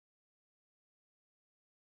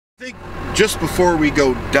I think just before we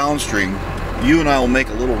go downstream, you and I will make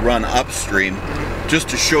a little run upstream just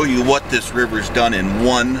to show you what this river's done in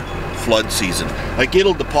one flood season. Like,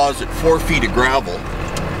 it'll deposit 4 feet of gravel,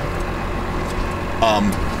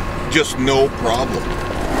 just no problem.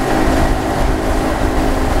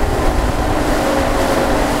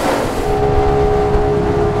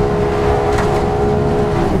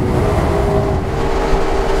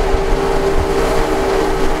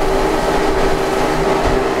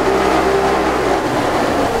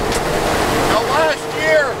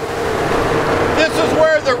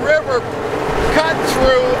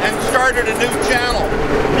 A new channel.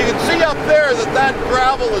 You can see up there that that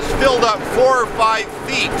gravel is filled up 4 or 5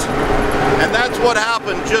 feet, and that's what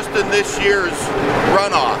happened just in this year's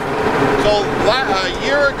runoff. So a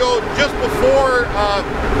year ago, just before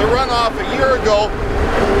the runoff a year ago,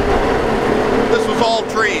 this was all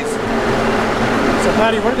trees. So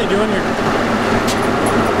Patty, what are they doing here?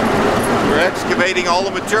 They're excavating all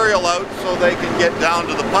the material out so they can get down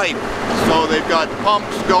to the pipe. So they've got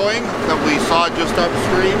pumps going that we saw just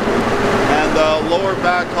upstream, and the lower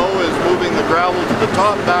backhoe is moving the gravel to the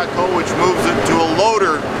top backhoe, which moves it to a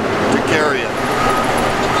loader to carry it.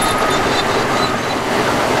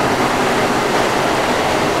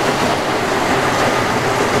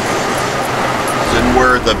 And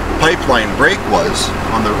where the pipeline break was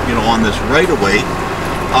on the, on this right of way,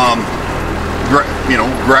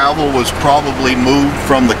 gravel was probably moved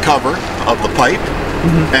from the cover of the pipe,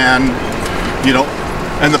 and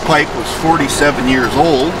and the pipe was 47 years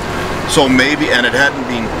old, so maybe, and it hadn't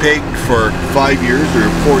been pegged for 5 years or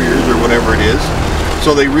 4 years or whatever it is,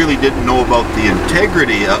 so they really didn't know about the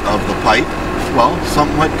integrity of the pipe. Well,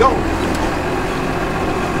 something let go.